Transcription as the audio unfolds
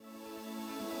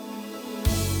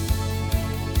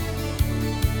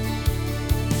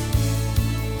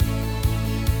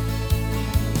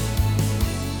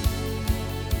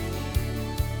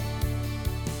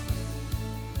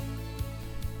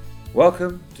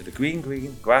Welcome to the Green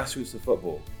Grassroots of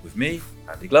Football with me,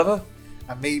 Andy Glover.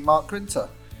 And me, Mark Grinter.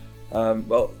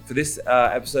 Well, for this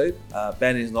episode,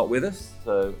 Ben is not with us.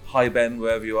 So, hi Ben,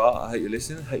 wherever you are. I hope you're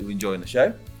listening. I hope you're enjoying the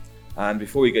show. And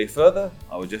before we go further,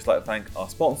 I would just like to thank our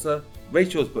sponsor,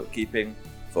 Rachel's Bookkeeping,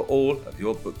 for all of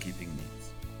your bookkeeping needs.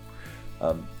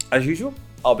 As usual,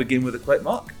 I'll begin with a quote,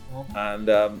 Mark. And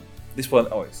this one,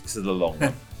 this is a long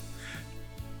one.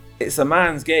 It's a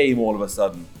man's game all of a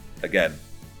sudden, again.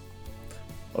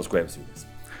 That was Graham Souness.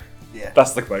 Yeah.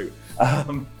 That's the quote.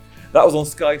 That was on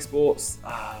Sky Sports,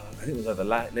 I think it was either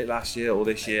late last year or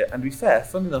this year. And to be fair,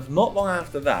 funny enough, not long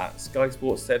after that, Sky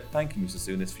Sports said, "Thank you, Mr.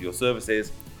 Souness, for your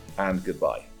services and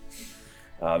goodbye."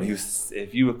 He was,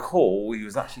 if you recall, he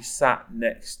was actually sat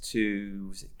next to,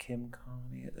 was it Kim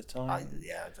Carney at the time? I don't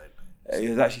know. He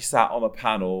was actually sat on a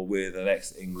panel with an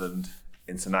ex-England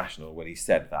international when he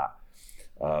said that.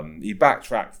 He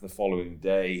backtracked the following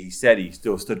day. He said he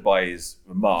still stood by his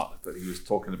remark, but he was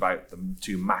talking about the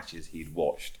two matches he'd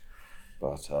watched.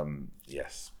 But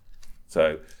yes.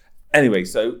 So anyway,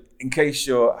 so in case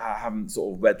you haven't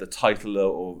sort of read the title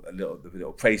or a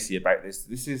little précis about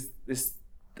this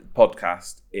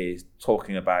podcast is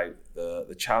talking about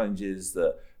the challenges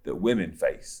that women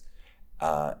face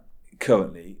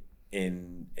currently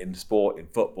in sport, in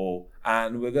football,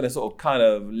 and we're going to sort of kind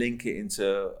of link it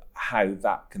into how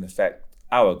that can affect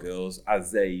our girls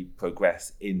as they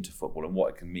progress into football and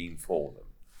what it can mean for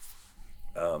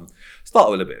them.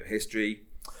 Start with a bit of history.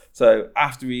 So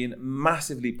after being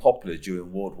massively popular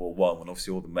during World War I, when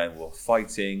obviously all the men were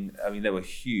fighting, I mean, there were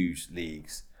huge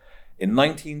leagues. In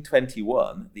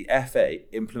 1921, the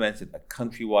FA implemented a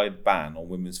countrywide ban on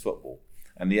women's football.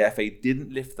 And the FA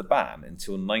didn't lift the ban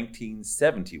until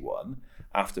 1971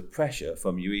 after pressure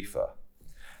from UEFA.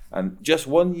 And just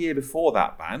 1 year before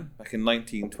that ban, back in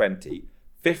 1920,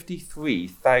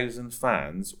 53,000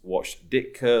 fans watched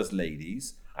Dick Kerr's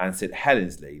ladies and St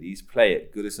Helens ladies play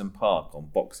at Goodison Park on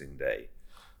Boxing Day.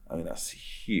 I mean, that's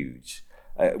huge.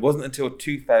 It wasn't until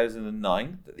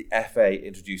 2009 that the FA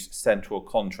introduced central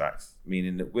contracts,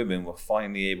 meaning that women were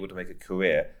finally able to make a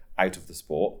career out of the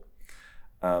sport.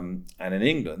 And in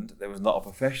England, there was not a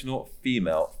professional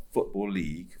female football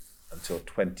league until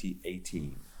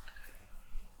 2018.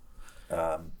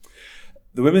 The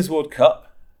Women's World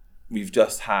Cup we've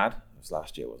just had. It was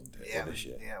last year, wasn't it? Yeah, or this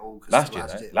year? Yeah, August.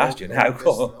 Last year. Now,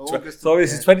 August, sorry,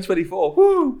 this is 2024.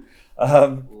 Woo!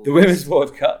 The Women's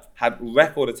World Cup had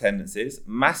record attendances,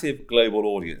 massive global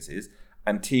audiences,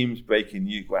 and teams breaking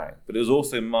new ground. But it was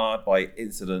also marred by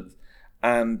incidents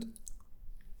and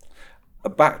a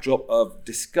backdrop of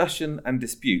discussion and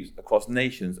disputes across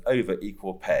nations over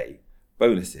equal pay,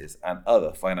 bonuses, and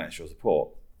other financial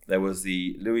support. There was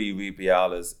the Luis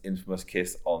Rubiales' infamous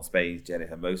kiss on Spain's Jenny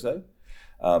Hermoso,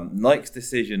 Nike's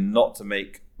decision not to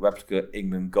make replica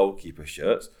England goalkeeper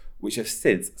shirts, which have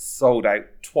since sold out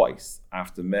twice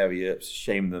after Mary Earps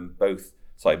shamed them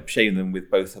with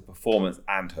both her performance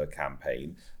and her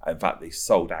campaign. In fact, they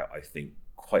sold out, I think,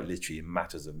 quite literally in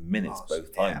matters of minutes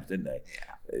both times, didn't they?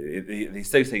 Yeah. They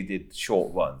still say did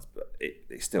short runs, but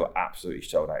they still absolutely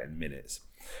sold out in minutes.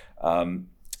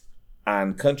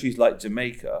 And countries like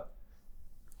Jamaica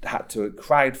had to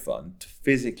crowdfund to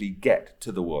physically get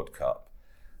to the World Cup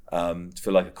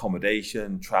for like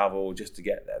accommodation, travel, just to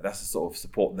get there. That's the sort of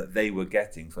support that they were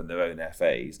getting from their own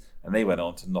FAs, and they went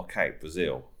on to knock out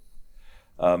Brazil.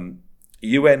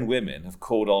 UN Women have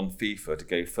called on FIFA to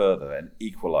go further and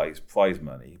equalise prize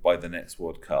money by the next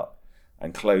World Cup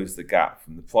and close the gap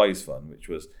from the prize fund, which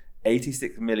was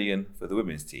 86 million for the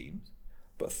women's teams,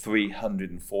 but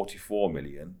 344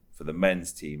 million for the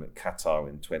men's team at Qatar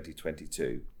in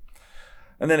 2022.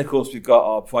 And then, of course, we've got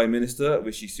our Prime Minister,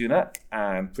 Rishi Sunak,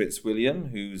 and Prince William,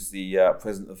 who's the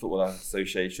President of the Football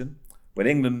Association. When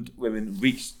England women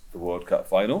reached the World Cup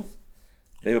final,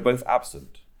 they were both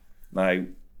absent. Now,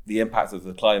 the impact of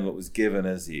the climate was given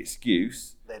as the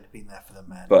excuse. They'd have been there for the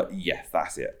men. But yes,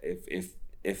 that's it.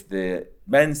 If the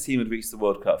men's team had reached the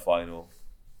World Cup final,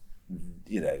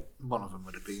 you know, one of them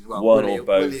would have been. Well, one or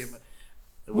both.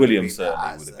 William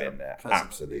certainly would have been there.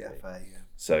 Absolutely. The FA, yeah.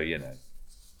 So, you know,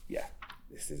 yeah,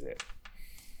 this is it.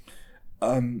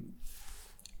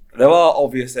 There are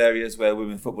obvious areas where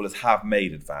women footballers have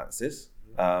made advances,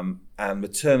 and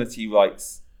maternity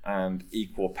rights and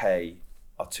equal pay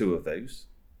are two of those.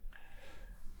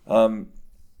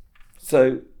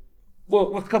 So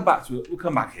we'll come back to it. We'll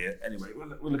come back here anyway.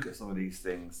 We'll look at some of these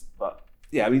things. But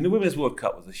yeah, I mean, the Women's World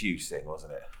Cup was a huge thing,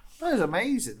 wasn't it? It was an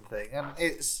amazing thing, and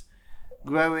it's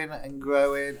growing and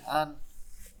growing.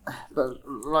 But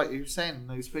like you were saying,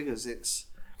 those figures, it's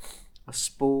a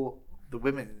sport. The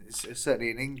women, certainly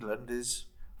in England, is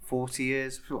 40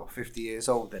 years, 50 years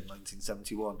old then,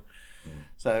 1971.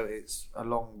 So it's a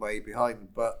long way behind.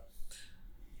 But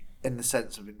in the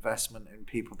sense of investment and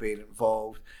people being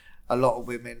involved, a lot of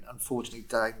women, unfortunately,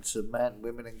 down to men,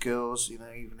 women and girls,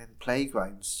 even in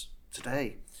playgrounds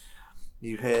today,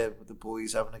 you hear the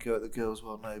boys having a go at the girls.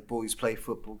 Well, no, boys play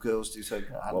football, girls do so.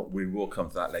 Well, we will come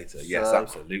to that later. Yes,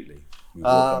 absolutely. We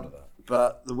will come to that.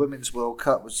 But the Women's World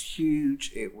Cup was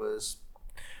huge.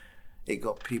 It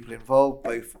got people involved,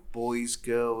 both boys,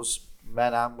 girls,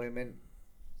 men and women,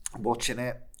 watching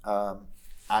it.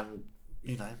 And,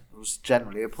 it was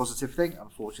generally a positive thing.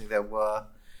 Unfortunately, there were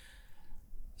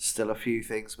still a few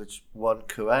things which weren't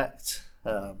correct.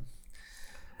 But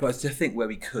it's to think where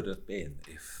we could have been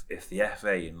if the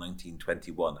FA in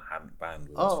 1921 hadn't banned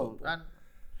women's football.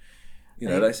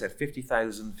 And like I said,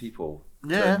 50,000 people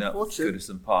turned up at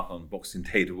Goodison Park on Boxing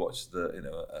Day to watch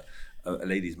a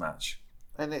ladies' match.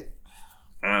 And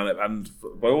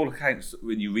by all accounts,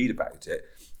 when you read about it,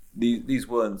 these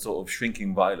weren't sort of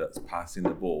shrinking violets passing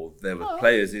the ball. There were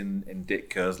players in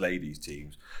Dick Kerr's ladies'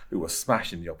 teams who were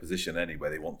smashing the opposition anywhere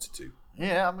they wanted to.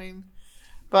 Yeah,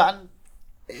 but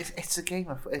it's a game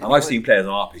of... And I've seen players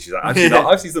on our pitches.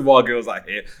 I've seen some wild girls out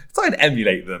here try and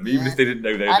emulate them, even if they didn't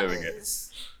know they were doing it.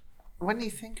 When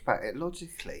you think about it,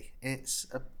 logically, it's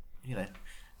a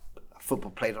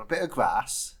football played on a bit of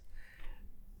grass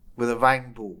with a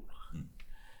round ball.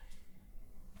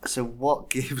 So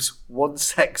what gives one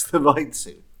sex the right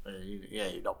to?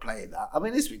 You're not playing that.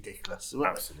 It's ridiculous.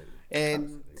 Absolutely.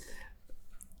 In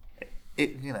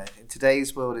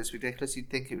today's world, it's ridiculous.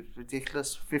 You'd think it was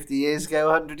ridiculous 50 years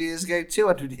ago, 100 years ago,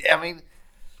 200 years.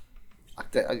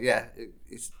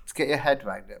 It's to get your head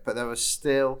around it. But there are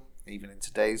still, even in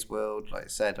today's world, like I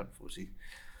said,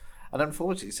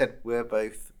 unfortunately, said we're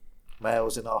both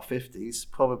males in our 50s.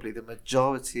 Probably the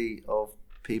majority of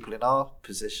people in our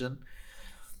position,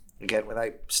 again,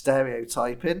 without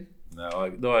stereotyping. No, I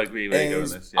agree with you on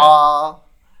this. Yeah. Are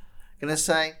going to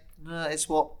say, no, it's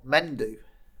what men do.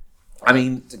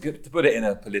 To put it in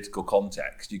a political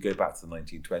context, you go back to the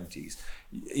 1920s.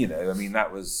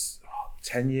 That was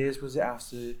 10 years, was it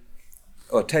after?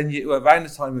 Or 10 years, around the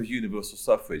time of universal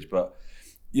suffrage. But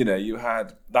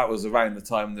that was around the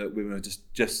time that women were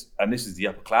just, and this is the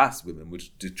upper class women, were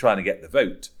just trying to get the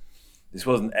vote. This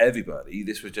wasn't everybody.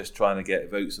 This was just trying to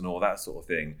get votes and all that sort of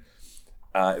thing.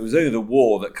 It was only the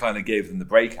war that kind of gave them the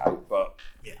breakout, but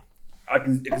I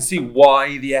can see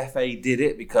why the FA did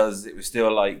it, because it was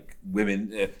still like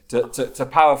women. To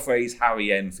paraphrase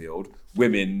Harry Enfield,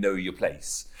 women know your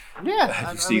place.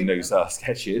 Yeah, you've seen those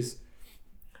sketches,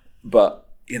 but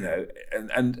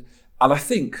and I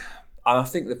think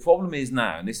the problem is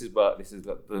now, and this is going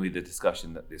to be the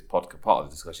discussion that this part of the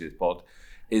discussion of this pod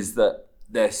is that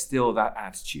there's still that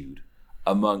attitude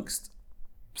amongst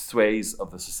swathes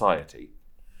of the society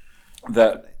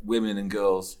that women and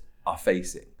girls are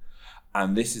facing.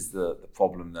 And this is the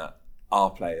problem that our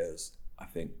players, I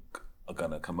think, are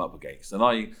going to come up against.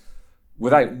 And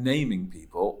without naming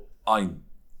people, I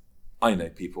know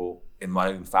people in my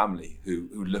own family who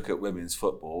look at women's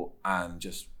football and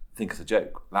just think it's a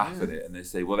joke, laugh at it, and they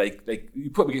say, well, you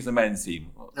put them against the men's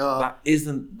team. That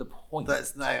isn't the point.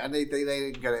 And they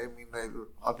didn't get it.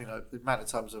 The amount of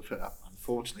times I've put up,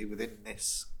 unfortunately, within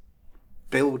this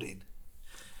building,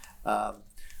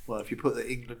 if you put the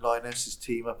England Lionesses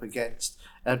team up against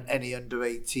any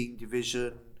under-18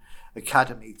 division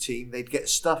academy team, they'd get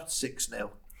stuffed 6-0.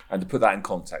 And to put that in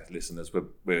context, listeners,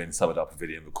 we're in Summit Up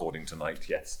Pavilion recording tonight,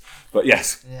 yes. But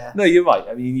yes, No, you're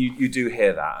right. You do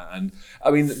hear that. And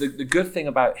the good thing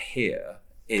about here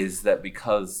is that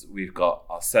because we've got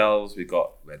ourselves, we've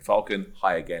got Red Falcon,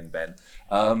 hi again, Ben.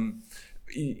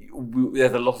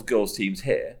 There's a lot of girls' teams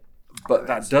here, but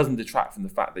that doesn't detract from the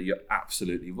fact that you're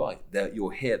absolutely right. That you'll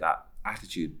hear that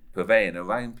attitude purveying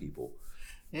around people.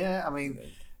 Yeah,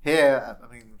 here,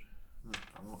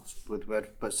 I'm not with word,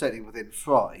 but certainly within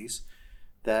Fries,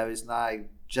 there is now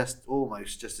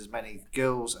almost just as many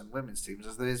girls and women's teams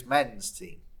as there is men's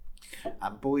team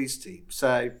and boys' team.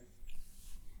 So,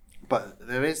 but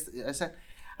there is, and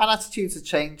attitudes are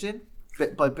changing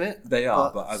bit by bit. They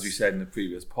are, but as we said in the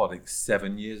previous pod, I think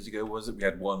 7 years ago, we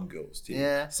had one girls' team.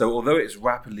 Yeah. So although it's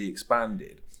rapidly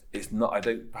expanded, it's not.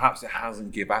 Perhaps it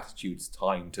hasn't give attitudes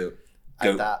time to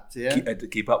adapt, to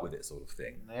keep up with it, sort of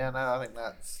thing. Yeah, no, I think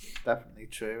that's definitely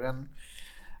true.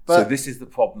 So this is the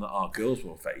problem that our girls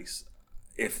will face.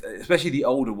 Especially the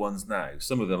older ones now,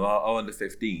 some of them are under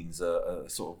 15s, are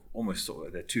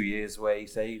they're 2 years away,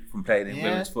 say, from playing in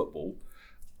women's football,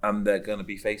 and they're going to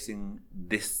be facing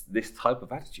this type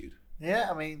of attitude.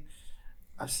 Yeah,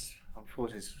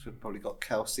 unfortunately, we've probably got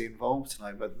Kelsey involved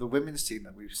tonight, but the women's team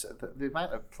that we've said, the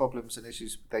amount of problems and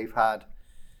issues they've had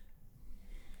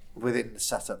within the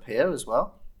setup here as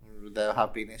well. There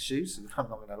have been issues, I'm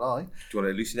not going to lie. Do you want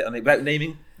to elucidate on it without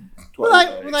naming?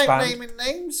 Without naming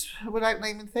names, without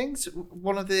naming things,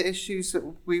 one of the issues that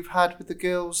we've had with the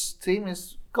girls' team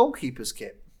is goalkeepers'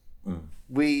 kit.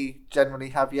 We generally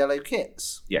have yellow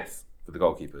kits. Yes, for the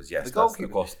goalkeepers, yes. The goalkeepers. That's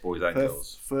across boys and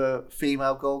girls. For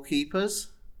female goalkeepers,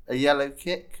 a yellow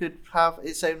kit could have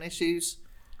its own issues.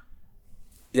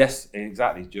 Yes,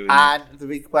 exactly. And the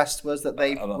request was that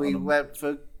we went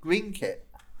for green kit.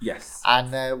 Yes.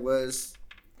 And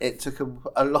it took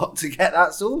a lot to get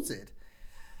that sorted.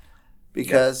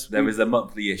 Because there is a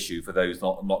monthly issue for those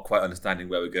not quite understanding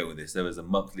where we're going with this. There is a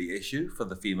monthly issue for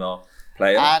the female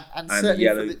player, and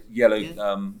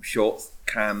yellow shorts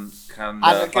can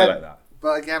highlight that.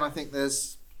 But again, I think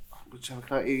there's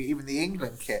even the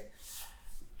England kit,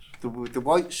 the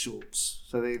white shorts,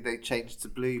 so they changed to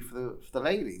blue for the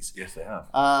ladies. Yes, they have.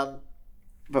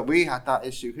 But we had that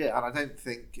issue here, and I don't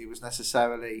think it was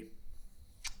necessarily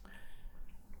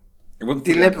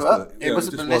deliberate. It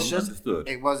wasn't malicious.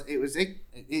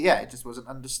 It just wasn't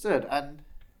understood. And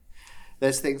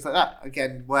there's things like that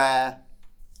again where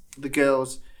the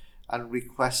girls and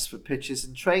requests for pitches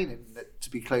and training to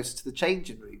be closer to the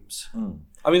changing rooms.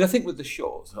 I mean, I think with the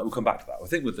shorts, we'll come back to that. I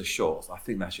think with the shorts, I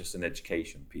think that's just an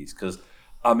education piece because,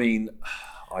 I mean,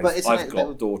 I've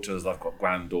got daughters, I've got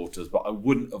granddaughters, but I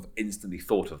wouldn't have instantly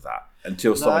thought of that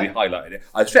until somebody highlighted it.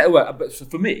 But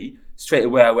for me, straight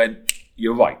away I went,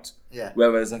 "You're right." Yeah.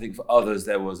 Whereas I think for others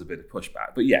there was a bit of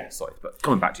pushback. But yeah, sorry, but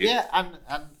coming back to you. Yeah, and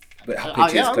but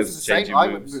pitches close to changing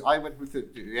rooms. I went with the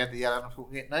yellow, and I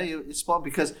thought, no, it's spot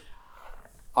because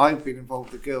I've been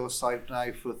involved with the girls' side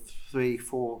now for 3,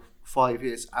 4, 5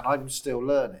 years, and I'm still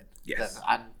learning. Yes.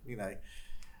 And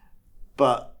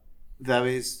but there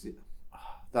is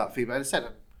that feedback.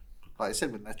 Like I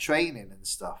said, when they're training and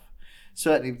stuff,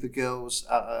 certainly with the girls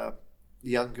at a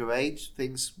younger age,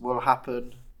 things will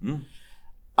happen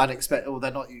unexpected, or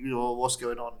they're not, what's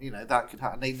going on, that could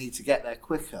happen. They need to get there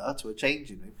quicker to a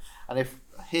changing room. And if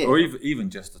here... Or even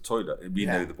just the toilet. We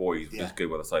know the boys just go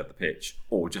by the side of the pitch,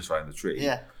 or just around the tree,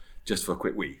 just for a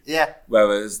quick wee. Yeah.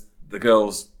 Whereas the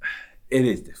girls, it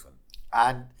is different.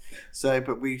 And so,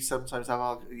 but we sometimes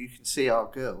have you can see our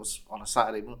girls on a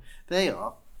Saturday morning, they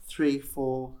are 3,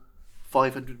 4,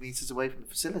 500 metres away from the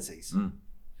facilities.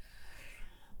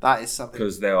 That is something.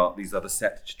 Because these are the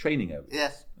set training areas.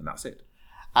 Yeah. And that's it.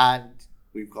 And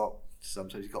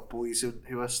sometimes you've got boys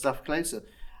who are stuff closer.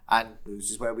 And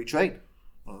this is where we train.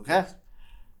 Okay.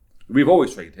 We've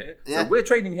always trained here. Yeah. So we're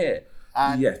training here.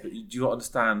 And yes, but you do not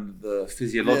understand the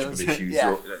physiological issues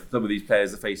some of these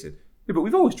players are facing. Yeah, but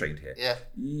we've always trained here. Yeah.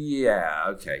 Yeah,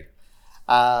 okay.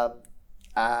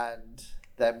 And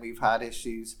then we've had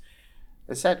issues,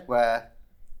 as I said, where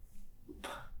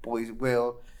boys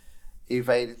will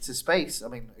evade into space. I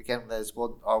mean, again, there's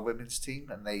our women's team,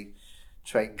 and they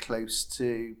train close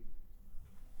to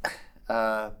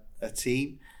a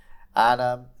team,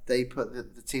 and they put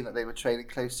the team that they were training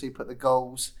close to put the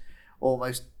goals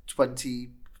almost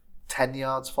 10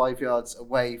 yards, 5 yards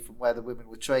away from where the women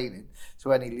were training.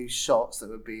 So any loose shots that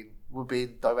were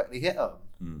being directly hit at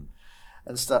them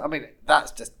and stuff. I mean,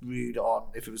 that's just rude on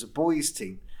if it was a boys'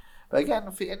 team. But again,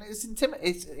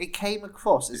 it's it came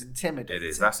across as intimidating. It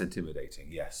is. That's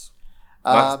intimidating. Yes.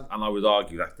 And I would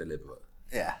argue that's deliberate.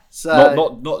 Yeah.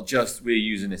 So not just we're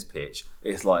using this pitch.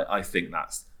 It's like I think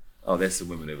that's there's some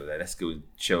women over there. Let's go and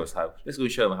show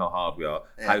them how hard we are.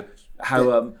 Yeah.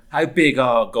 How big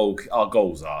our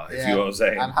goals are. If you know what I'm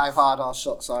saying. And how hard our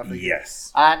shots are.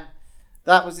 Yes. And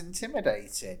that was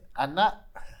intimidating. And that,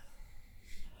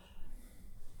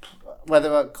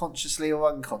 whether consciously or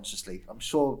unconsciously, I'm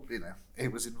sure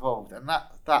it was involved, and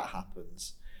that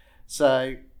happens.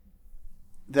 So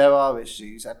there are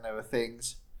issues, and there are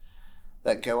things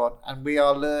that go on, and we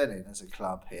are learning as a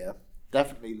club here.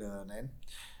 Definitely learning.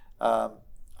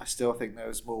 I still think there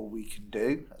is more we can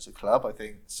do as a club. I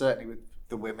think certainly with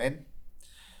the women,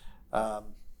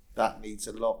 that needs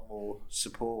a lot more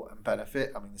support and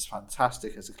benefit. I mean, it's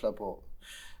fantastic as a club what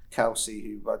Kelsey,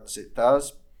 who runs it,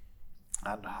 does.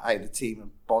 And how the team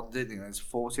have bonded. There's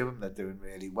 40 of them. They're doing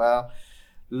really well.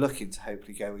 Looking to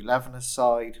hopefully go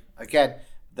 11-a-side. Again,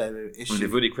 there are issues.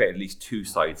 They've already created at least 2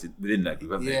 sides within that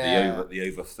group, haven't they? The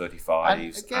over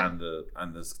 35s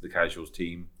and the casuals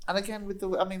team. And again, we're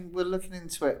looking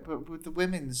into it, but with the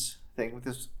women's thing, with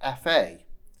this FA,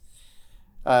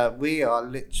 we are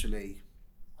literally,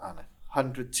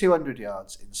 100, 200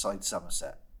 yards inside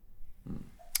Somerset.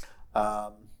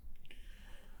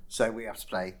 So we have to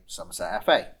play Somerset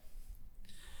FA.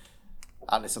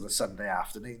 and it's on a Sunday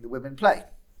afternoon. The women play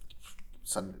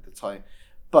Sunday at the time.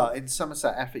 But in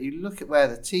Somerset Effort, you look at where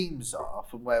the teams are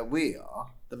from where we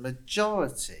are. The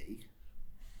majority,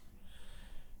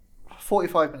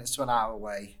 45 minutes to an hour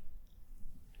away,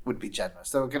 would be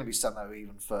generous. There are going to be some that are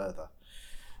even further.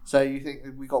 So you think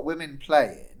that we got women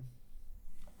playing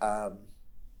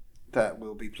that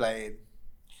will be playing,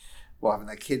 well, having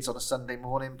their kids on a Sunday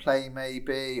morning play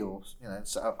maybe, or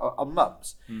on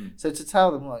mums. So to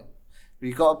tell them, like,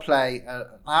 you've got to play an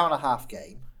hour and a half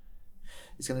game.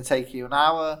 It's going to take you an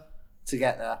hour to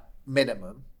get there,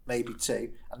 minimum, maybe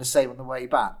 2, and the same on the way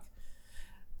back.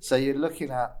 So you're looking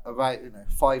at about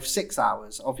 5-6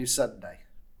 hours of your Sunday.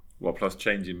 Well, plus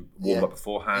changing warm up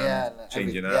beforehand,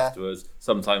 changing afterwards.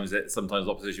 Sometimes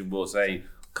opposition will say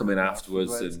come in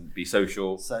afterwards and be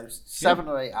social. So 7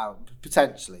 or 8 hours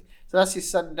potentially. So that's your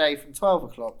Sunday from 12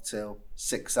 o'clock till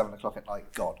 6-7 o'clock at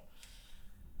night. Gone.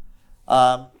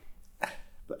 And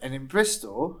in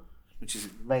Bristol, which is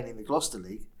mainly the Gloucester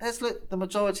League, the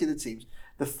majority of the teams,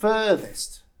 the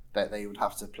furthest that they would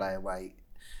have to play away,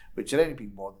 which would only be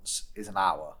once, is an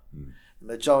hour. The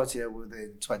majority are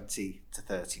within 20 to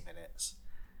 30 minutes.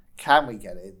 Can we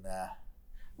get in there?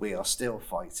 We are still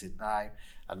fighting now.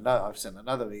 And no, I've sent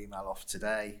another email off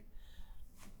today.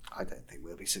 I don't think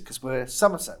we'll be so, because we're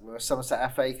Somerset. We're a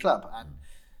Somerset FA club, and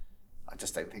I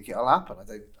just don't think it'll happen.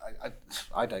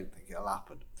 I don't think it'll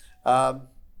happen.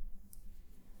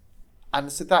 And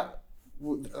so that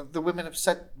the women have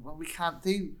said, well, we can't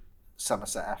do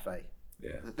Somerset FA.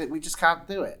 Yeah. We just can't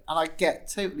do it. And I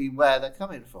get totally where they're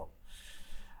coming from.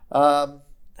 So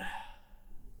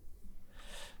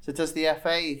does the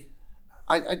FA?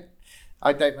 I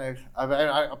don't know.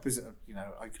 I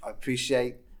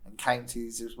appreciate, and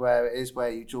counties is where it is, where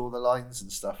you draw the lines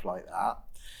and stuff like that.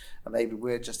 And maybe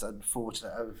we're just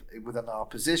unfortunate within our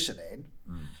positioning.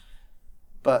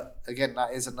 But again,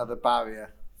 that is another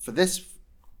barrier for this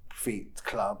feet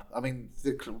club. I mean,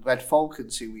 the Red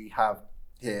Falcons, who we have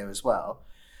here as well,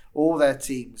 all their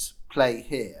teams play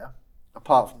here,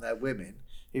 apart from their women,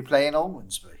 who play in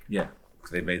Almondsbury. Yeah,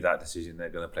 because they made that decision. They're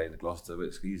going to play in the Gloucester, but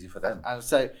it's easy for them. And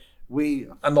so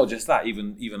and not just that,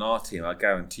 even our team, I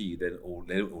guarantee you, they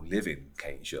don't all live in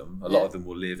Keynsham. A lot of them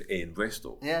will live in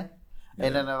Bristol. Yeah,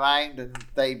 in and around, and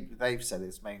they've said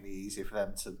it's mainly easier for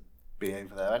them to be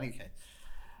over there anyway.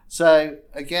 So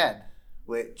again,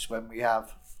 when we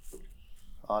have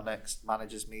our next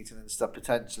managers meeting and stuff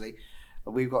potentially,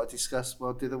 we've got to discuss,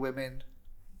 well, do the women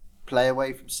play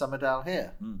away from Summerdale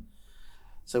here?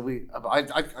 So I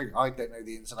don't know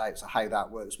the ins and outs of how that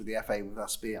works with the FA with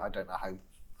us being. I don't know how.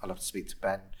 I'll have to speak to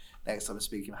Ben next time I'm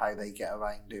speaking, how they get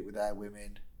around it with their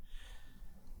women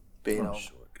being I'm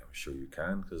sure you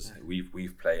can, because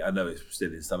we've played. I know it's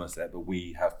still in Somerset, but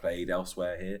we have played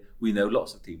elsewhere here. We know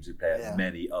lots of teams who play at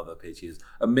many other pitches.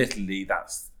 Admittedly,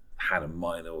 that's Hannon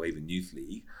Minor or even Youth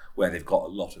League, where they've got a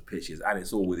lot of pitches, and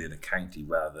it's all within a county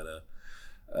rather than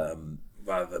a.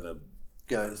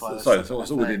 So it's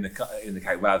all within the county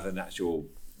rather than the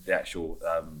actual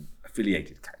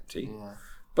affiliated county. Yeah.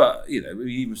 But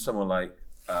even someone like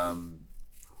Bitton,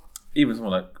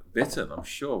 I'm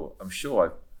sure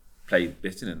I've played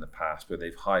Bitton in the past where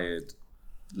they've hired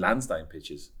Lansdowne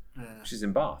pitches, which is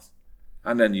in Bath,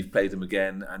 and then you've played them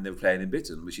again, and they're playing in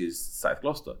Bitton, which is South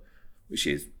Gloucester, which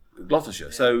is Gloucestershire.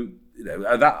 Yeah. So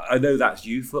that I know that's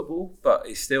youth football, but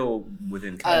it's still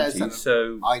within county.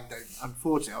 So I don't.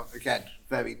 Unfortunately, again,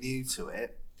 very new to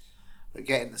it, but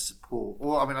getting the support.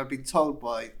 Or I've been told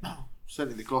by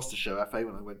certainly the Gloucestershire FA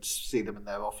when I went to see them in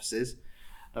their offices.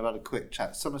 I've had a quick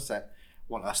chat. Somerset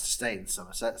want us to stay in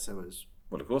Somerset, so it was.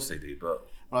 Well, of course they do, but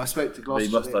when I spoke to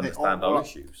Gloucestershire, they must understand our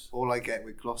issues. All I get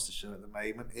with Gloucestershire at the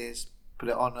moment is put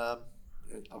it on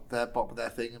their bottom of their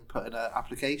thing and put an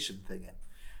application thing in,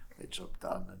 which I've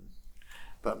done,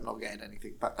 but I'm not getting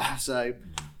anything back. So,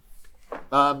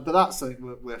 but that's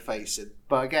something we're facing.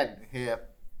 But again, here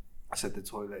I said the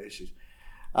toilet issues.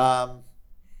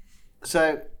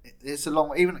 So it's a long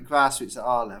way, even at grassroots at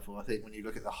our level. I think when you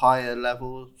look at the higher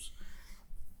levels,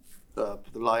 the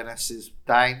Lionesses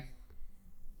down.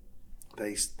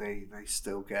 They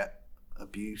still get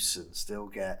abuse and still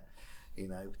get,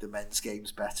 the men's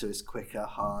game's better, it's quicker,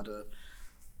 harder.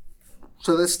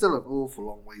 So there's still an awful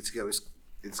long way to go.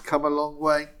 It's come a long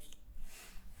way.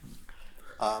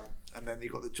 And then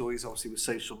you've got the joys, obviously, with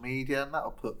social media, and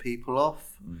that'll put people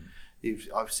off.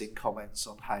 I've seen comments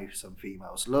on how some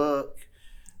females look,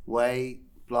 weight,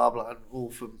 blah, blah, and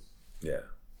all from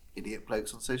idiot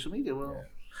blokes on social media. Well,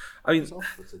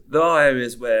 there are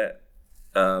areas where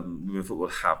women football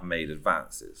have made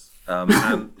advances,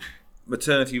 and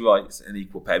maternity rights and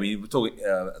equal pay. We're talking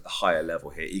at the higher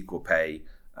level here: equal pay,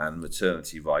 and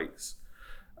maternity rights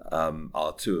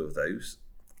are two of those,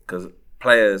 because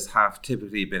players have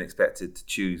typically been expected to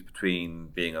choose between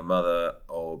being a mother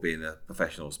or being a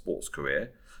professional sports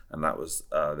career, and that was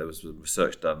there was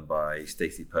research done by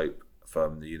Stacey Pope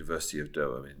from the University of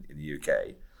Durham in the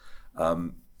UK,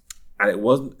 and it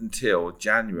wasn't until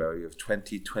January of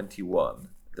 2021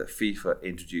 that FIFA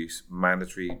introduced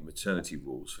mandatory maternity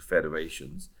rules for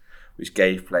federations, which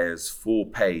gave players full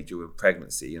pay during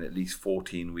pregnancy and at least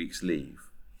 14 weeks leave.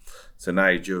 So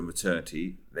now during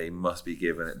maternity, they must be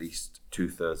given at least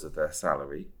 2/3 of their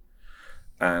salary.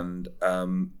 And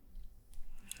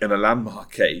in a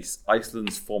landmark case,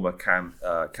 Iceland's former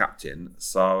captain,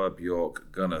 Sara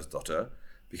Björk Gunnarsdóttir,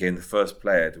 became the first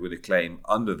player to win a claim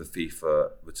under the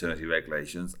FIFA maternity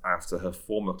regulations after her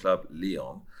former club,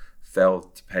 Lyon,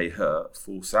 failed to pay her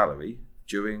full salary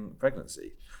during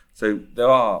pregnancy. So there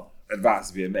are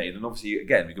advances being made. And obviously,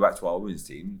 again, we go back to our women's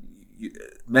team,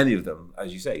 many of them,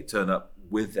 as you say, turn up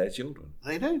with their children.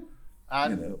 They do.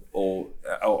 And or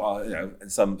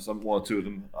and some one or two of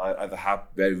them either have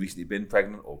very recently been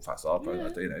pregnant or perhaps are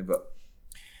pregnant, but.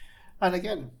 And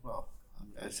again, well,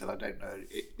 as I said, I don't know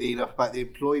enough about the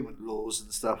employment laws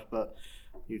and stuff, but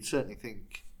you'd certainly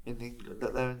think in England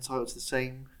that they're entitled to the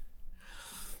same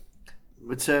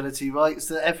maternity rights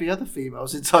that every other female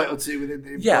is entitled to within the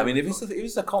employment. Yeah, I mean, if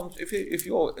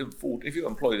you're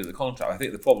employed as a contract, I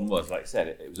think the problem was, like I said,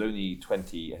 it was only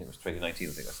 2019. I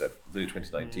think I said it was only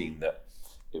 2019 that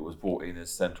it was brought in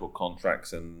as central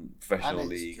contracts and professional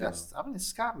league. It's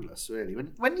scandalous, really.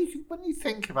 When you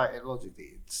think about it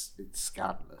logically, it's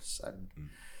scandalous, and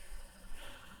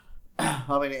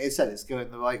I mean, it said it's going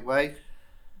the right way,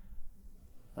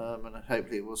 and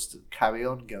hopefully it will still carry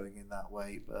on going in that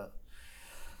way, but.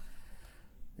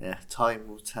 Yeah, time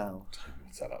will tell. Time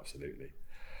will tell, absolutely.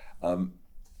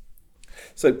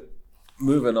 So,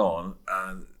 moving on,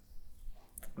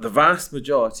 the vast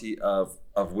majority of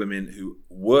women who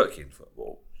work in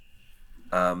football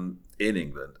in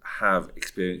England have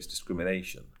experienced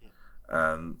discrimination,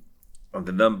 and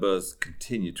the numbers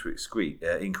continue to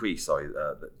increase.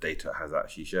 That data has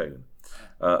actually shown.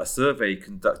 A survey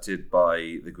conducted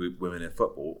by the group Women in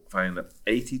Football found that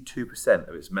 82%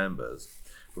 of its members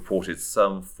reported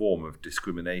some form of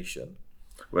discrimination,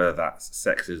 whether that's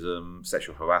sexism,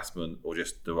 sexual harassment, or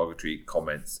just derogatory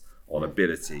comments on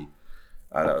ability.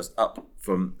 That was up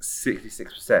from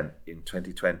 66% in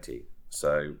 2020.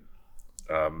 So,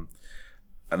 and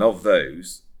of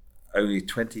those, only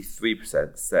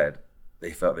 23% said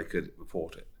they felt they could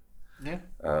report it. Yeah.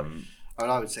 And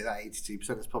I would say that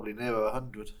 82% is probably nearer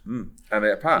 100. And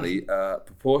apparently, a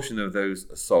proportion of these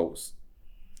assaults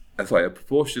that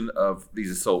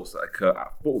occur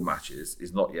at football matches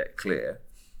is not yet clear.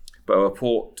 But a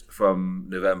report from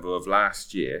November of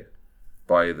last year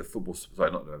by the football...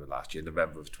 Sorry, not November last year,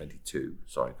 November of 22.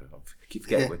 Sorry, I keep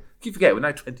forgetting. We're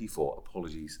now 24.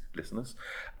 Apologies, listeners.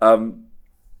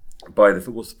 By the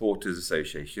Football Supporters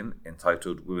Association,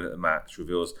 entitled Women at the Match,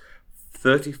 reveals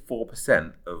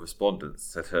 34% of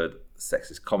respondents had heard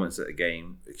sexist comments at a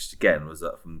game, which again was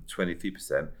up from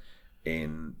 23%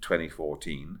 in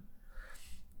 2014.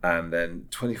 And then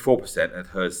 24% had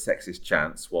heard sexist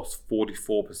chants, whilst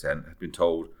 44% had been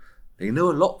told they know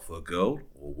a lot for a girl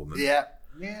or woman. Yeah.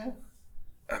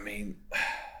 I mean,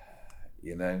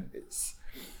 it's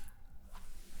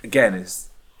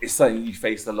something you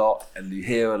face a lot and you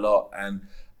hear a lot. And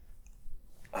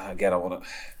again, I want to,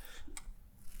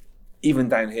 even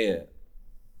down here,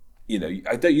 you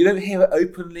don't hear it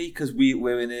openly because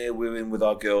we're in here, we're in with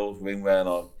our girls, we're in wearing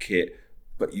our kit,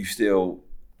 but you still.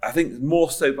 I think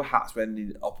more so perhaps when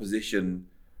the opposition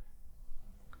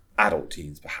adult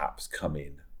teams perhaps come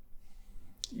in.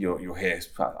 You'll hear,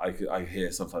 I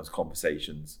hear sometimes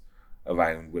conversations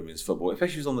around women's football,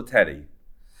 especially if it's on the telly.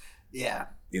 Yeah.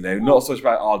 Not so much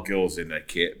about our girls in their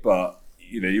kit, but,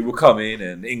 you will come in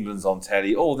and England's on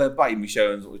telly, they're biting me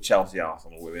showing sort of Chelsea,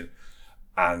 Arsenal women,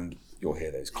 and you'll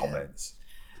hear those comments.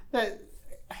 Yeah.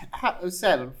 As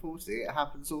said, unfortunately, it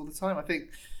happens all the time. I think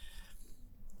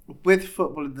with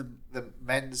football in the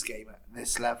men's game at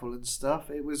this level and stuff,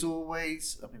 it was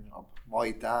always,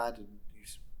 my dad and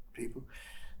these people,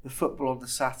 the football on the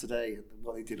Saturday and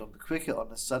what they did on the cricket on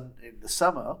in the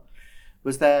summer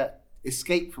was their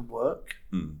escape from work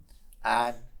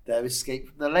and their escape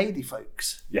from the lady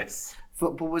folks. Yes.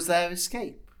 Football was their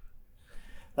escape.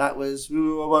 That was,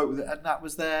 and that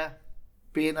was their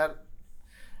being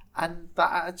and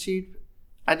that attitude.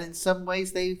 And in some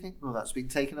ways they think, that's been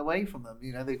taken away from them.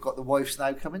 They've got the wives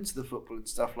now come into the football and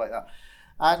stuff like that.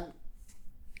 And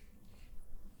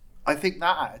I think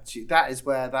that attitude, that is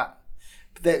where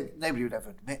nobody would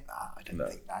ever admit that, I don't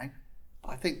think now.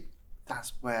 I think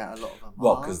that's where a lot of them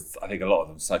Well, are. because I think a lot of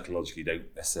them psychologically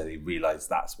don't necessarily realise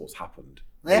that's what's happened.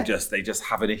 Yeah. They just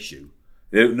have an issue.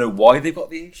 They don't know why they've got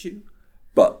the issue,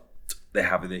 but they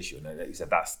have an issue. And like you said,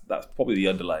 that's probably the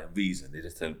underlying reason. They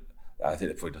just don't. I think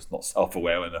they're probably just not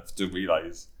self-aware enough to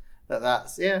realise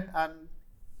That's and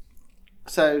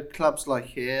so clubs like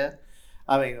here.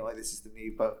 I mean, like this is the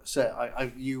new, but so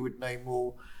you would know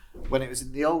more when it was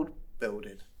in the old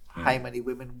building. How many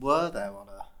women were there on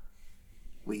a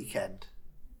weekend?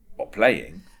 What,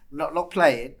 playing? Not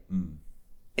playing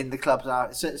in the clubs.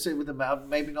 So with the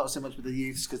maybe not so much with the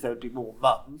youths because there would be more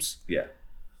mums. Yeah.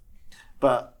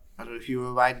 But I don't know if you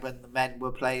were around when the men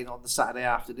were playing on the Saturday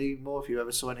afternoon more. If you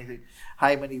ever saw anything,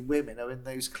 how many women are in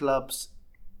those clubs?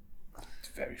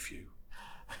 Very few.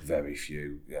 Very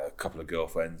few. Yeah, a couple of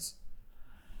girlfriends.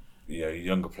 You know,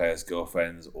 younger players'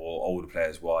 girlfriends or older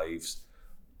players' wives.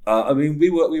 I mean, we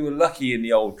were lucky in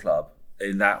the old club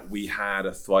in that we had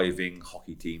a thriving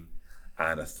hockey team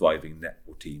and a thriving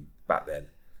netball team back then,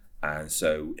 and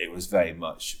so it was very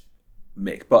much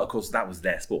mixed. But of course, that was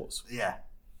their sports. Yeah.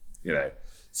 You know,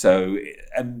 so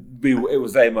it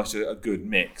was very much a good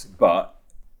mix, but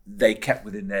they kept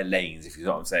within their lanes. If you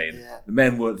know what I'm saying, The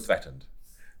men weren't threatened.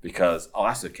 Because,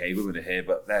 that's okay, women are here,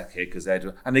 but they're here because they're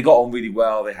doing... And they got on really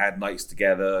well. They had nights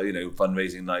together, you know,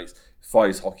 fundraising nights,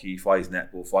 Fries hockey, Fries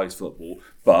netball, Fries football.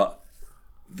 But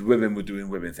the women were doing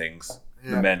women things.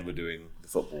 Yeah. The men were doing the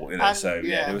football, you know.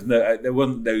 There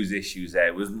wasn't those issues there.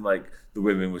 It wasn't like the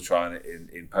women were trying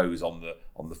to impose on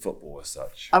the football as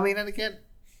such. I mean, and again,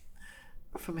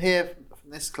 from here,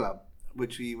 from this club,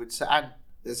 which we would say, and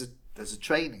there's a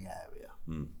training area.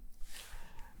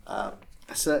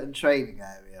 A certain training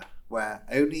area where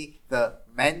only the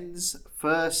men's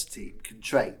first team can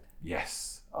train.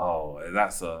 Yes. Oh,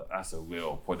 that's a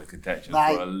real point of contention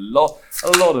for a lot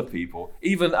of people.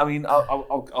 Even, I mean,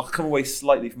 I'll come away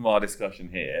slightly from our discussion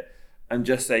here and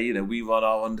just say, you know, we run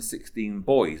our under-16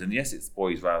 boys, and yes, it's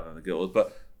boys rather than the girls,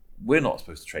 but we're not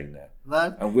supposed to train there.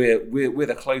 No. And we're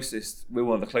the closest. We're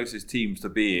one of the closest teams to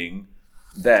being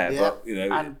there. Yeah. But you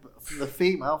know, and from the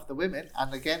female, for the women,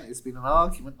 and again, it's been an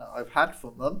argument that I've had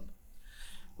from them.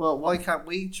 Well, why can't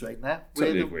we train there?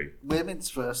 Totally we're agree. Women's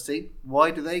first team. Why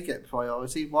do they get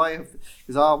priority?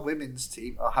 Because our women's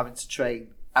team are having to train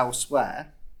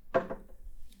elsewhere,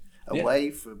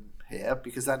 away from here,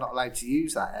 because they're not allowed to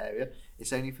use that area.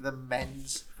 It's only for the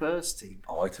men's first team.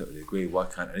 Oh, I totally agree. Why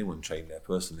can't anyone train there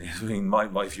personally? I mean,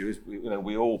 my view is,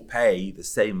 we all pay the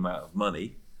same amount of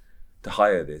money to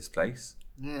hire this place.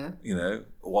 Yeah. You know,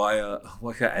 why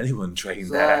can't anyone train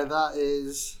there? So that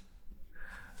is,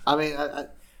 I mean,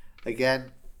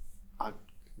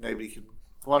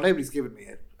 nobody's given me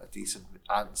a decent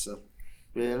answer,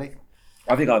 really.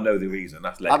 I think I know the reason.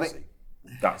 That's legacy.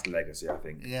 That's legacy, I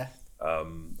think. Yeah. A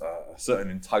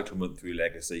certain entitlement through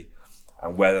legacy,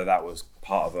 and whether that was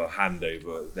part of a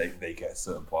handover, they get a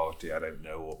certain priority, I don't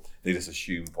know, or they just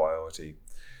assume priority.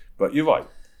 But you're right.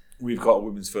 We've got a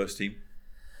women's first team,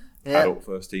 adult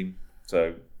first team.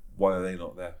 So why are they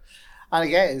not there? And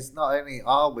again, it's not only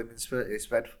our women's first,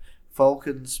 it's Red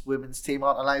Falcons women's team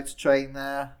aren't allowed to train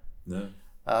there. No.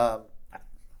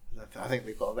 I think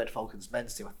we've got a Red Falcons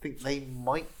men's team. I think they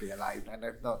might be allowed.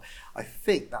 I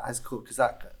think that has called, because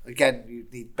that, again, you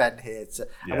need Ben here to,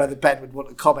 and whether Ben would want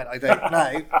to comment, I don't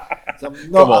know. So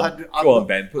I'm not Go on,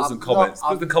 Ben. Put some comments.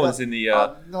 Put the comments in the.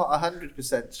 I'm not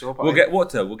 100% sure. But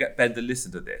We'll get Ben to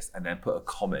listen to this and then put a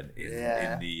comment in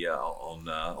the on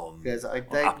Apple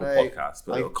Podcasts.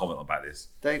 Put a little comment about this.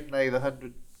 Don't know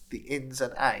the ins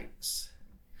and outs,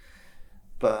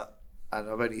 and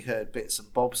I've only heard bits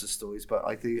and bobs of stories, but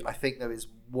I think there is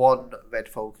one Red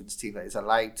Falcons team that is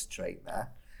allowed to train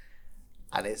there,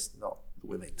 and it's not the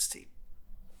women's team.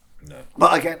 No.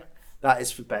 But again, that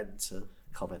is for Ben to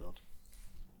comment on.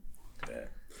 Yeah.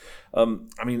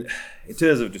 I mean, in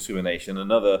terms of discrimination,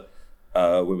 another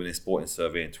Women in Sporting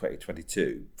survey in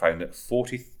 2022 found that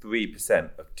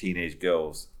 43% of teenage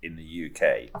girls in the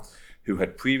UK who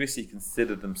had previously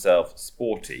considered themselves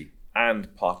sporty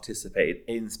and participated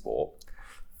in sport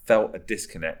felt a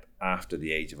disconnect after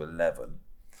the age of 11,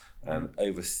 and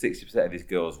over 60% of these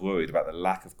girls worried about the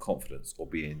lack of confidence or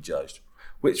being judged,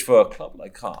 which for a club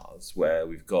like ours, where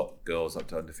we've got girls up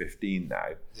to under 15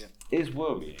 now, is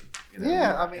worrying. You know?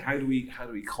 Yeah, I mean, how do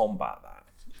we combat that?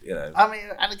 You know, I mean,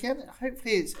 and again,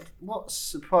 hopefully, it's what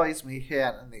surprised me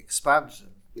here in the expansion,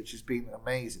 which has been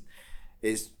amazing,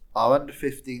 is our under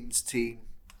 15s team.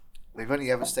 They've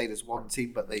only ever stayed as one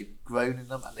team, but they've grown in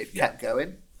them and they've kept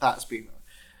going. That's been,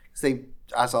 because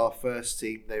as our first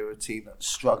team, they were a team that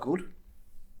struggled.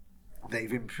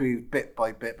 They've improved bit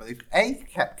by bit, but they've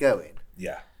kept going.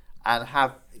 Yeah. and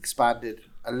have expanded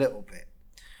a little bit.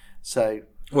 So,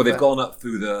 well, they've gone up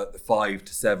through the 5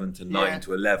 to 7 to 9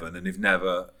 to 11, and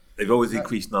they've always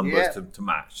increased numbers to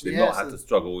match. They've not had to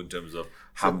struggle in terms of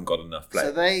haven't got enough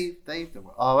players. So they've done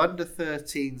well. Our under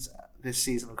 13s this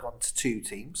season have gone to 2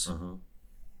 teams.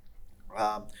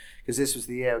 Because this was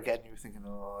the year again you were thinking,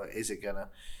 oh, is it gonna?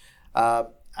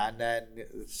 And then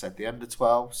said the under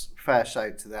 12s, fair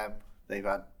shout to them. They've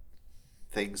had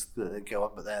things that go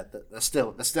on, but they're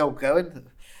still going.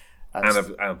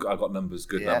 And I've got numbers,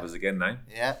 good numbers again now.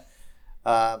 Yeah.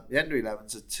 The under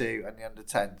 11s are 2 and the under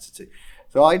 10s are 2.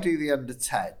 So I do the under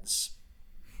 10s,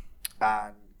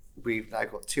 and we've now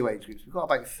got 2 age groups. We've got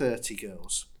about 30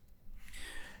 girls.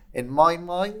 In my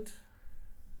mind,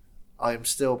 I am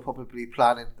still probably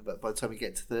planning, but by the time we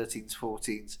get to 13s,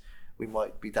 14s, we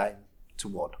might be down to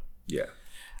 1. Yeah.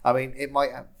 I mean, it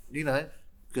might have,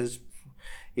 because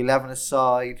 11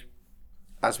 aside,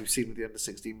 as we've seen with the under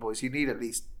 16 boys, you need at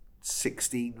least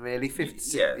 16 really.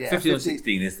 15 or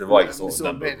 16 is the right sort of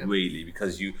number really,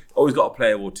 because you always got a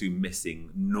player or 2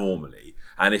 missing normally,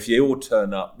 and if you all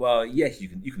turn up, well, yes, you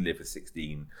can live with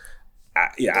 16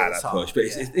 at that hard, push, but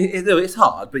it's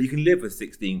hard, but you can live with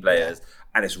 16 players,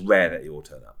 and it's rare that you all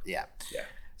turn up.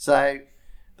 So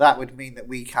that would mean that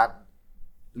we can't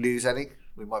lose any.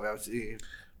 We might be able to.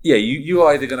 Yeah, you're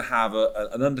either going to have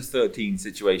an under 13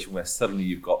 situation where suddenly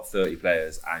you've got 30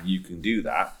 players and you can do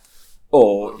that,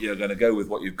 or you're going to go with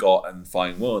what you've got and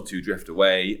find 1 or 2 drift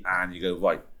away, and you go,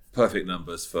 right, perfect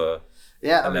numbers for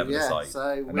 11 aside.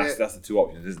 So and that's the 2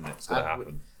 options, isn't it? It's going to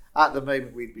happen. At the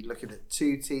moment, we'd be looking at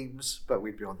 2 teams, but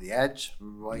we'd be on the edge,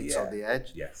 on the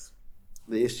edge. Yes.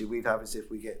 The issue we'd have is if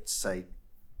we get, say,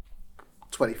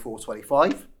 24,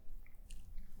 25.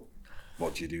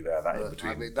 What do you do there?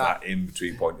 That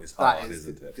in-between point is hard,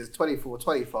 isn't it? Because 24,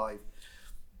 25,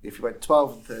 if you went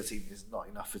 12 and 13, is not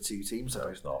enough for 2 teams. No,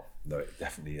 it's not. No, it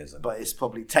definitely isn't. But it's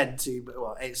probably 10 too.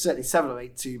 Well, it's certainly 7 or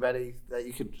 8 too many that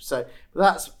you could say. But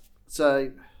that's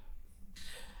so.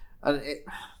 And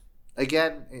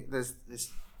there's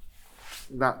this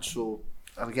natural,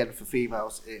 and again for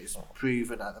females, it's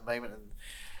proven at the moment, and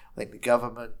I think the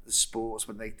government, the sports,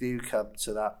 when they do come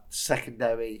to that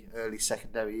early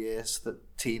secondary years, the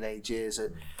teenage years,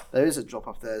 and there is a drop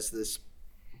off there. So this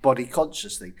body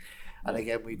conscious thing, and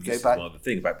again we'd go back. One of the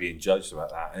thing about being judged about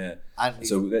that, yeah. And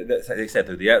so they said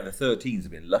that the 13s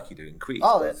have been lucky to increase.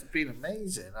 Oh, it's been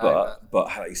amazing. But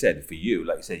like you said, for you,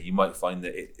 like you said, you might find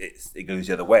that it goes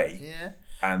the other way. Yeah.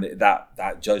 And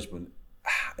that judgment,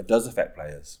 it does affect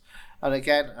players. And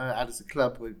again, as a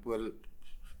club, we're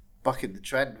bucking the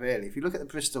trend, really. If you look at the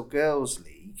Bristol Girls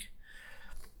League,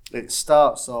 it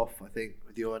starts off, I think,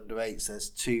 with your under 8s, there's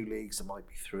 2 leagues, there might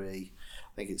be 3.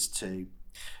 I think it's 2.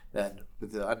 Then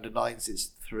with the under 9s,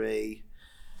 it's 3.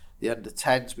 The under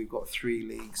 10s, we've got 3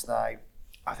 leagues now.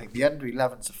 I think the under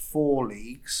 11s are 4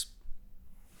 leagues.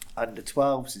 Under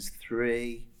 12s is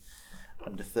 3.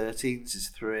 Under 13s is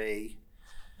 3.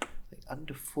 I think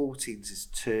under 14s is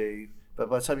 2. But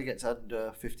by the time you get to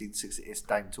under 15, 16, it's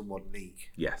down to 1 league.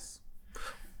 Yes.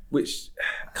 Which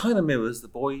kind of mirrors the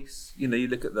boys. You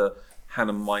look at the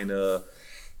Hannah Minor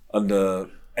under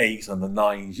 8s, under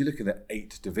 9s. You're looking at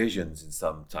 8 divisions in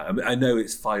some time. I mean, I know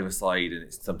it's 5 aside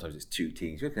and sometimes it's 2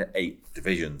 teams. You're looking at 8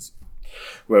 divisions.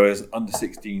 Whereas under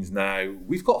 16s now,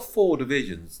 we've got 4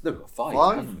 divisions. No, we've got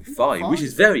 5, haven't we? 5, which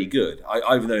is very good.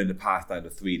 I've known in the past down to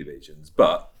 3 divisions,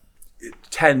 but it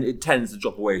tends to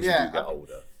drop away as you do get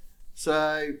older.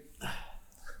 So,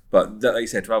 but like you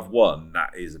said, to have 1,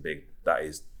 that is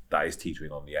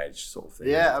teetering on the edge sort of thing.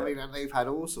 Yeah, I mean, and they've had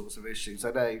all sorts of issues.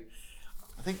 I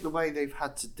think the way they've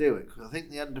had to do it, because I think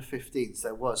the under 15s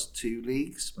there was 2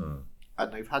 leagues,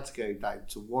 and they've had to go down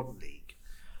to 1 league.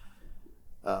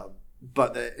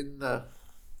 But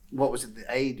what was in the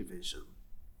A division,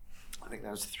 I think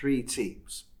there was 3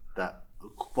 teams that were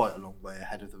quite a long way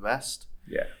ahead of the rest.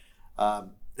 Yeah.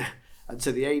 And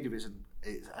so the A division.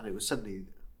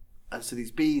 And so these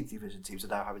B division teams are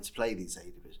now having to play these A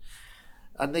division,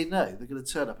 and they know they're going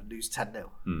to turn up and lose 10-0.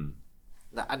 And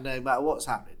no matter what's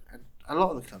happening, and a lot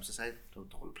of the clubs are saying,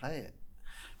 "Don't want to play it."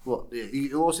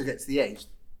 You also get to the age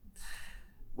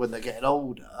when they're getting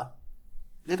older,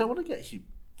 they don't want to get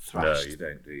thrashed. No, you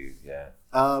don't, do you? Yeah.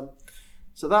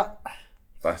 So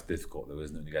that's difficult, though,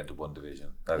 isn't it? When you get into 1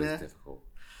 division, that is difficult.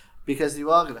 Because you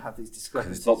are going to have these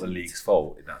discrepancies. It's not the league's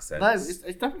fault in that sense. No, it's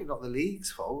definitely not the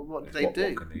league's fault. What do they do?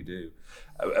 What can they do?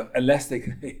 Unless they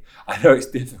can... I know it's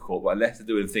difficult, but unless they're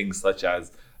doing things such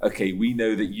as, okay, we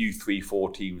know that you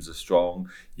 3-4 teams are strong,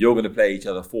 you're going to play each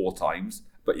other 4 times,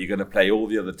 but you're going to play all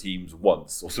the other teams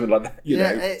once or something like that. You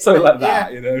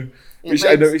know, Which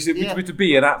would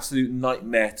be an absolute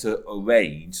nightmare to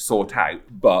arrange, sort out,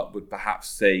 but would perhaps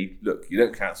say, look, you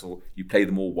don't cancel, you play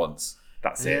them all once.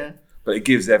 That's it. But it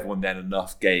gives everyone then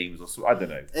enough games, or so, I don't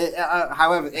know.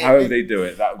 However they do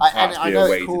it, that would perhaps be a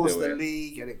way to do it. I know it caused the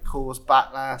league, and it caused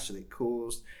backlash, and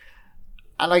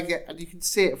you can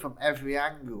see it from every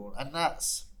angle, and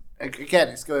that's again,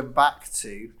 it's going back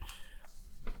to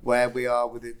where we are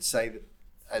within, say,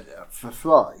 for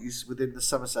Fries within the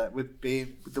Somerset with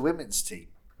the women's team.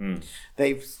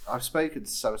 I've spoken to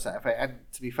Somerset FA, and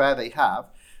to be fair, they have.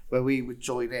 Where we would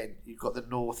join in, you've got the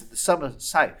North and the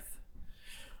South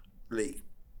League,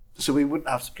 so we wouldn't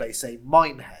have to play, say,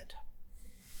 Minehead,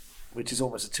 which is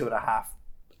almost a 2.5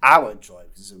 hour drive,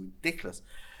 because it's ridiculous.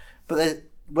 But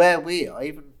where we are,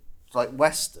 even like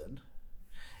Western,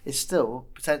 is still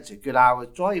potentially a good hour's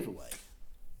drive away.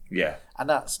 Yeah, and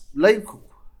that's local.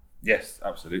 Yes,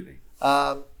 absolutely.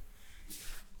 I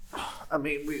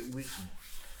mean, we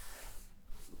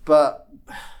but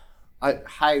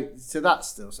so that's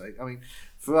still so. I mean,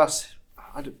 for us,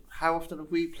 how often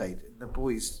have we played in the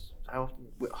boys? How often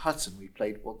with Hutton we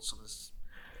played once on a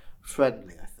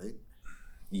friendly, I think.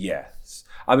 Yes,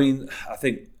 I mean, I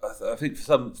think for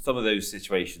some of those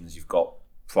situations, you've got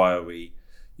Priory,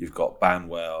 you've got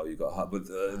Banwell, you've got but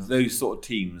those sort of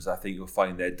teams, I think you'll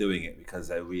find they're doing it because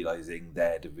they're realising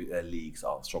their leagues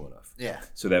aren't strong enough. Yeah.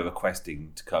 So they're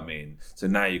requesting to come in. So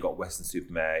now you've got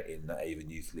Western-super-Mare in the Avon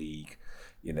Youth League.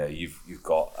 You know, you've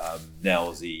got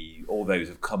Nelsey. All those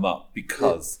have come up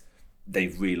because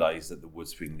they've realised that the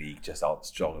Woodspring League just aren't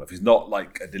strong enough. It's not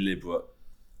like a deliberate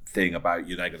thing about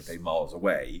you're now going to play miles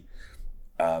away.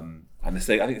 And I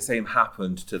think the same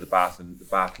happened to the Bath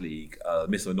League,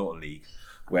 Missile Norton League,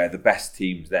 where the best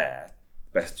two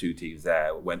teams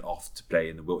there went off to play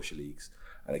in the Wiltshire leagues,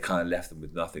 and it kind of left them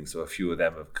with nothing. So a few of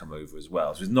them have come over as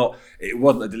well. So it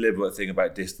wasn't a deliberate thing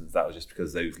about distance. That was just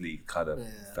because those leagues kind of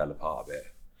fell apart a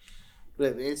bit.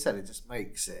 But it just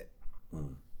makes it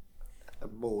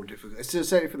more difficult. It's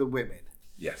certainly for the women.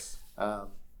 Yes.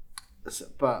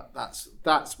 But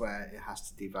that's where it has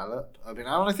to develop. I mean,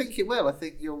 I think it will. I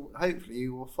think you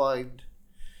will find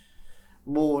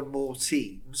more and more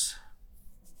teams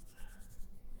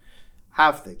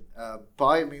have things. But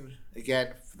I mean,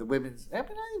 again, for the women's, I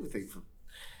even think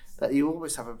that you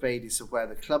always have a radius of where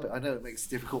the club. I know it makes it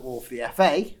difficult more for the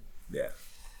FA. Yeah.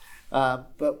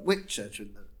 But Whitchurch,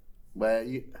 where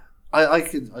you, I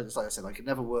can, like I said, I can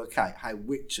never work out how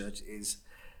Whitchurch is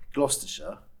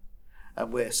Gloucestershire,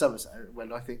 and where Somerset.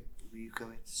 When I think you go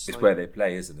into, it's where they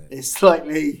play, isn't it? It's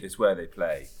slightly. It's where they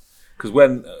play, because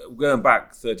when going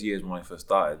back 30 years when I first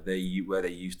started, where they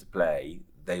used to play,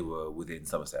 they were within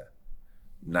Somerset.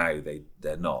 Now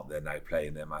they're not. They're now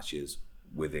playing their matches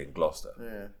within Gloucester.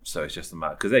 Yeah. So it's just a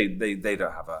matter because they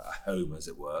don't have a home, as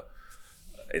it were,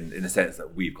 in the sense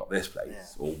that we've got this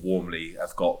place, or Warmley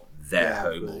have got their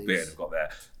home, or Bearn have got their.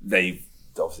 They've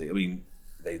obviously. I mean,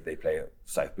 they play at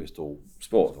South Bristol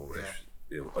Sports, or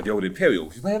the old Imperial,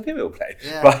 which is where Imperial play.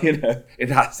 Yeah. But in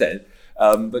that sense.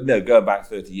 But no, going back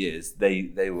 30 years,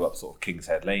 they were up sort of King's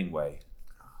Head Lane way.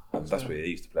 That's where they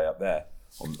used to play up there.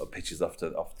 On pitches up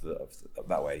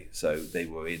that way, so they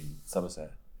were in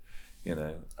Somerset, here's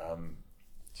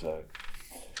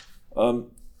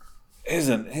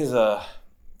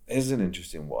an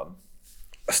interesting one.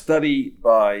 A study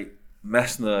by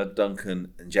Messner,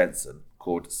 Duncan, and Jensen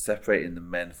called "Separating the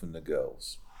Men from the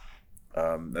Girls."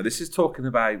 Now this is talking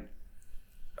about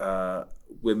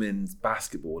women's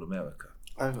basketball in America.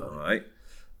 All right,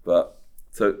 but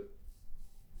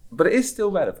it is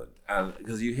still relevant.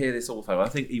 Because you hear this all the time. I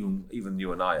think even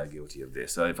you and I are guilty of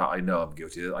this. So in fact, I know I'm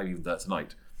guilty of it. I've even done it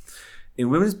tonight. In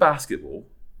women's basketball,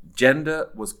 gender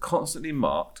was constantly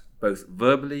marked, both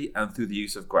verbally and through the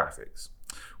use of graphics.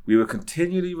 We were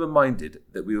continually reminded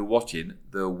that we were watching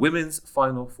the Women's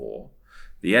Final Four,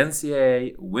 the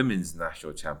NCAA Women's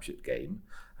National Championship game,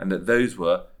 and that those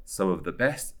were some of the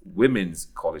best women's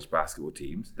college basketball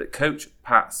teams, that Coach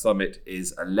Pat Summitt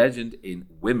is a legend in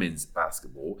women's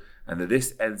basketball, and that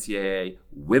this NCAA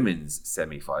women's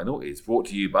semi-final is brought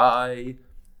to you by,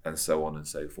 and so on and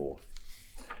so forth.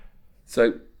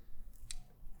 So,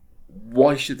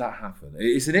 why should that happen?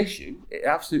 It's an issue. It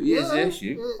absolutely is an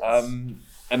issue. And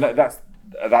that's.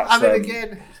 I mean,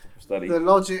 again, the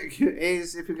logic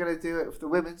is if you're going to do it for the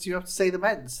women's, you have to say the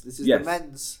men's. This is the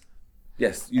men's.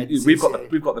 Yes, we've got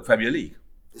the Premier League.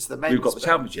 It's the men's. We've got the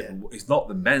Championship. Yeah. It's not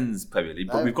the men's Premier League,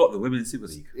 but we've got the Women's Super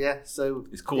League. Yeah, so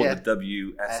it's called the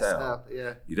WSL.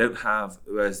 Yeah, you don't have,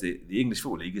 whereas the English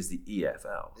Football League is the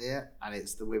EFL. Yeah, and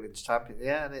it's the Women's Champion.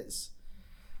 Yeah, and it's.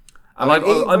 And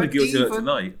I'm guilty of it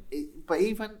tonight. But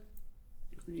even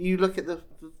you look at the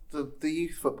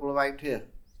youth football around here.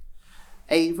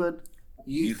 Avon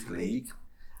Youth League,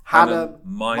 Hannam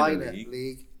Minor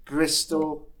League,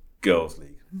 Bristol Girls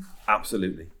League.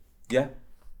 Absolutely. Yeah.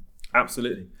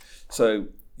 Absolutely. So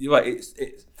you're right,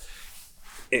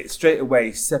 it straight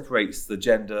away separates the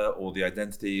gender or the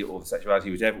identity or the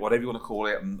sexuality, whatever you want to call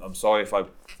it. I'm sorry if I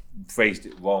phrased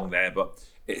it wrong there, but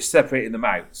it's separating them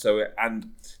out. So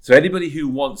anybody who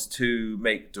wants to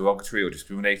make derogatory or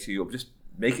discriminatory or just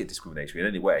make it discriminatory in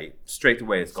any way, straight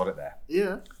away it's got it there.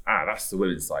 Yeah. That's the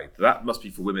women's side. That must be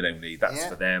for women only. That's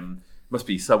for them. Must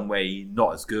be some way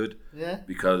not as good. Yeah.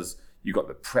 Because you got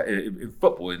in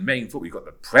football, in main football, you got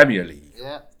the Premier League.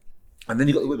 Yeah. And then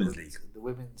you got the Women's League. The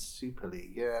Women's Super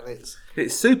League. Yeah, and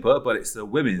it's super, but it's the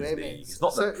Women's League. It's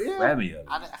not the Premier League.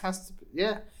 And it has to be,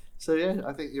 So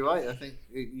I think you're right. I think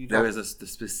there is a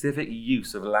specific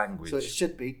use of language. So it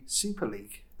should be Super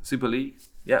League. Super League,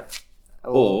 yeah.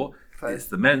 Or it's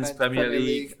the Men's Premier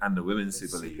League and the Women's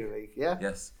Super League. Yeah.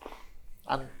 Yes.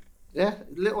 And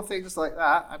little things like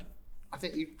that. And I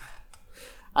think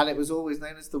and it was always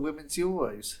known as the Women's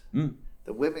Euros,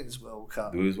 the Women's World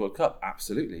Cup. The Women's World Cup,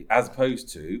 absolutely. As opposed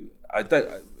to,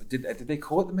 did they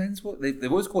call it the Men's World? They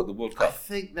always call it the World Cup. I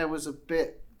think there was a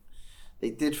bit.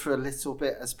 They did for a little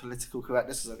bit as political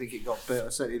correctness, because I think it got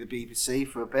built, certainly the BBC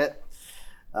for a bit.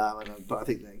 But I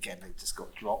think that again they just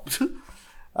got dropped.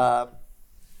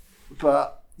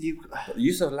 But the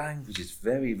use of language is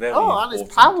very, very important. And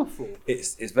it's powerful.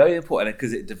 It's very important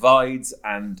because it divides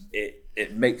and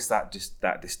it makes that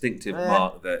distinctive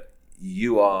mark that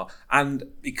you are. And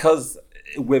because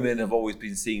women have always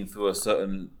been seen through a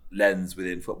certain lens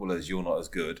within football as you're not as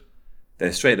good,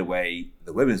 then straight away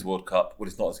the Women's World Cup, well,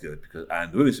 it's not as good,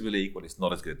 and the Women's Super League, well, it's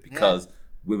not as good because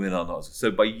women are not as good. So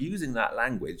by using that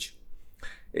language,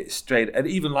 it's straight. And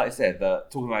even like I said,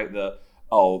 talking about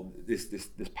this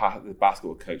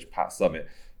basketball coach Pat Summitt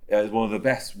is one of the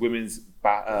best women's.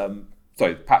 Pat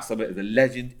Summitt is a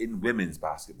legend in women's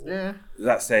basketball. Yeah,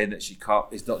 that's saying that she can't.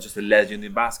 It's not just a legend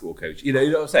in basketball coach. You know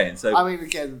what I'm saying? So I mean,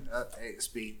 again, it's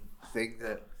been a thing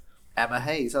that Emma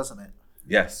Hayes, hasn't it?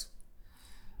 Yes.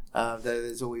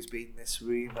 There's always been this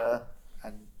rumour,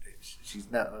 and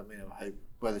she's never. I mean, I hope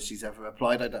whether she's ever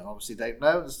applied, I obviously don't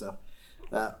know and stuff.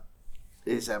 That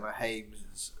is Emma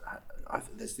Hayes. I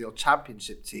think there's the old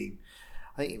championship team.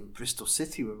 I think even Bristol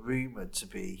City were rumoured to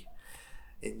be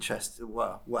interested.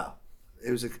 Well,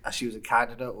 it was she was a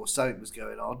candidate or something was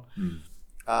going on.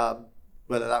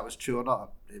 Whether that was true or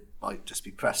not, it might just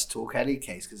be press talk. Any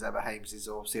case, because Emma Hayes is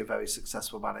obviously a very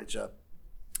successful manager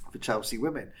for Chelsea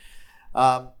women.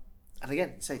 And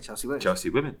again, you say Chelsea women. Chelsea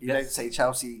women. You don't say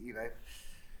Chelsea, You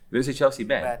don't say Chelsea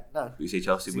men. No. You say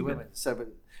Chelsea women. So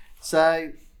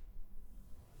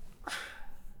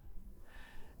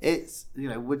it's,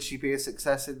 would she be a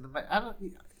success in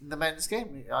the men's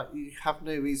game? You have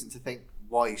no reason to think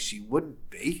why she wouldn't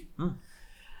be.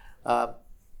 And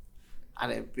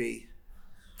it'd be...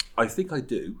 I think I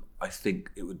do. I think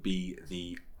it would be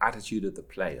the attitude of the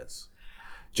players.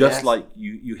 Just like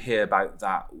you hear about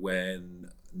that when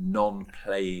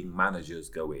non-playing managers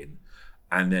go in,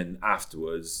 and then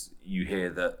afterwards you hear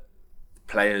that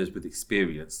players with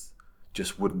experience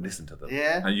just wouldn't listen to them.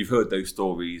 Yeah. And you've heard those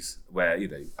stories where,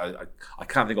 I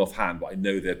can't think offhand, but I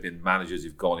know there have been managers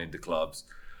who've gone into clubs.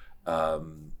 For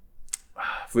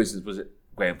instance, was it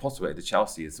Graham Potter at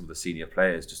Chelsea, and some of the senior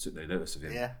players just took no notice of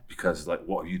him because,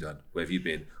 what have you done? Where have you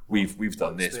been? We've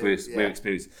done this. We're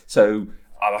experienced. So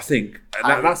I think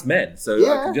that's men. So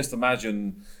I can just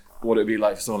imagine what it would be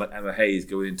like for someone like Emma Hayes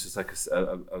going into like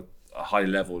a high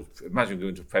level. Imagine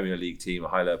going to a Premier League team, a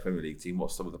high level Premier League team.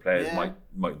 What some of the players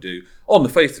might do. On the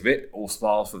face of it, all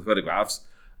smiles for the photographs,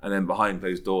 and then behind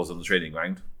closed doors on the training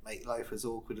ground, make life as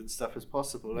awkward and stuff as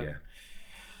possible. Yeah.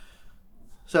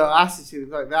 So attitude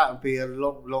like that would be a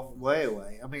long, long way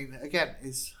away. I mean, again, it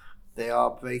is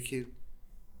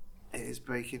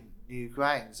breaking new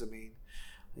grounds. I mean,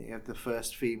 you have the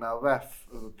first female ref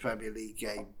of a Premier League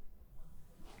game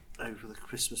over the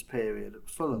Christmas period at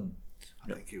Fulham.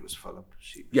 I think it was Fulham.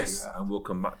 Yes, and we'll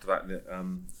come back to that.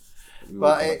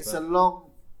 But it's a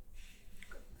long...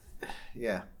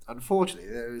 Yeah, unfortunately,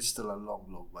 there is still a long,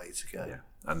 long way to go. Yeah,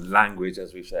 and language,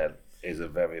 as we've said, is a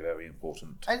very, very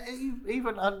important. And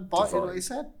even unbiased, like you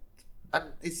said,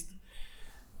 and it's.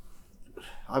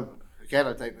 I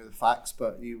don't know the facts,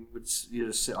 but I'm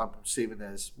assuming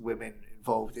there's women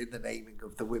involved in the naming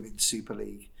of the Women's Super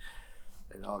League.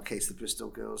 In our case, the Bristol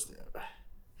Girls.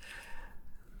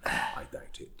 I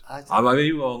doubt it. I may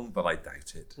be wrong, but I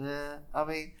doubt it. Yeah, I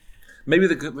mean, Maybe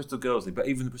the Bristol Girls League, but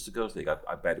even the Bristol Girls League,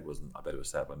 I bet it wasn't. I bet it was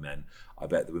set up by men. I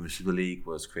bet the Women's Super League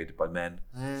was created by men.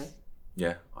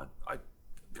 Yeah, I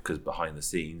because behind the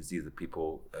scenes, these are the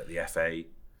people at the FA.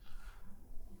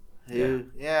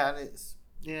 And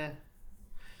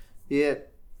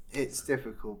it's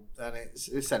difficult, and it's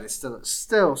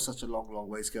still such a long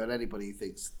way to go. And anybody who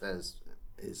thinks is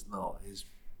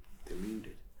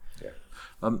deluded. Yeah,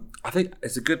 I think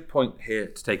it's a good point here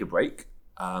to take a break.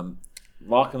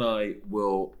 Mark and I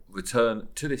will return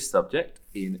to this subject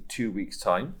in 2 weeks'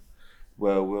 time,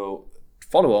 where we'll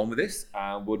follow on with this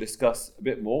and we'll discuss a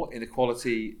bit more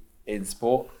inequality in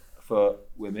sport for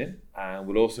women, and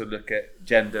we'll also look at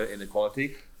gender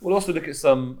inequality. We'll also look at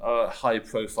some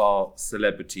high-profile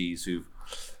celebrities who've,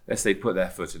 let's say, put their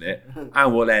foot in it,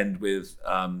 and we'll end with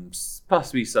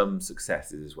possibly some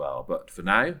successes as well. But for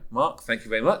now, Mark, thank you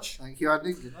very much. Thank you,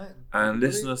 Andy. Good night. And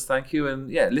listeners, thank you. And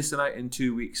listen out in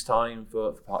 2 weeks' time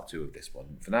for part 2 of this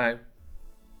one. For now,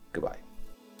 goodbye.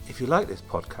 If you like this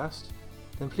podcast,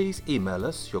 then please email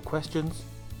us your questions,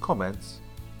 comments,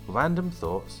 random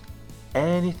thoughts,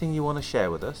 anything you want to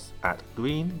share with us at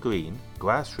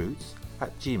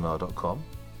greengrassroots@gmail.com.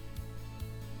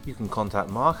 You can contact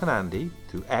Mark and Andy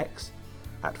through X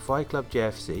at Fry Club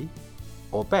JFC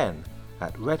or Ben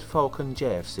at Red Falcon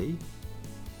JFC,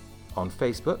 on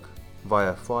Facebook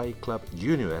via Fry Club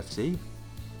Junior FC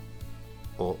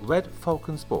or Red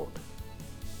Falcon Sport.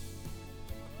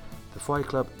 The Fry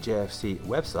Club JFC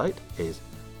website is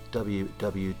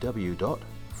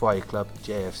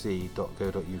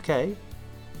www.fryclubjfc.co.uk,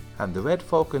 and the Red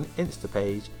Falcon Insta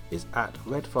page is at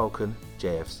Red Falcon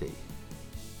JFC.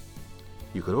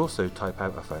 You could also type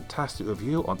out a fantastic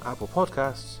review on Apple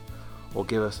Podcasts or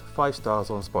give us 5 stars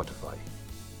on Spotify.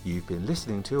 You've been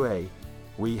listening to a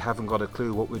We Haven't Got a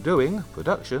Clue What We're Doing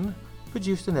production,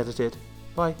 produced and edited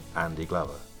by Andy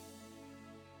Glover.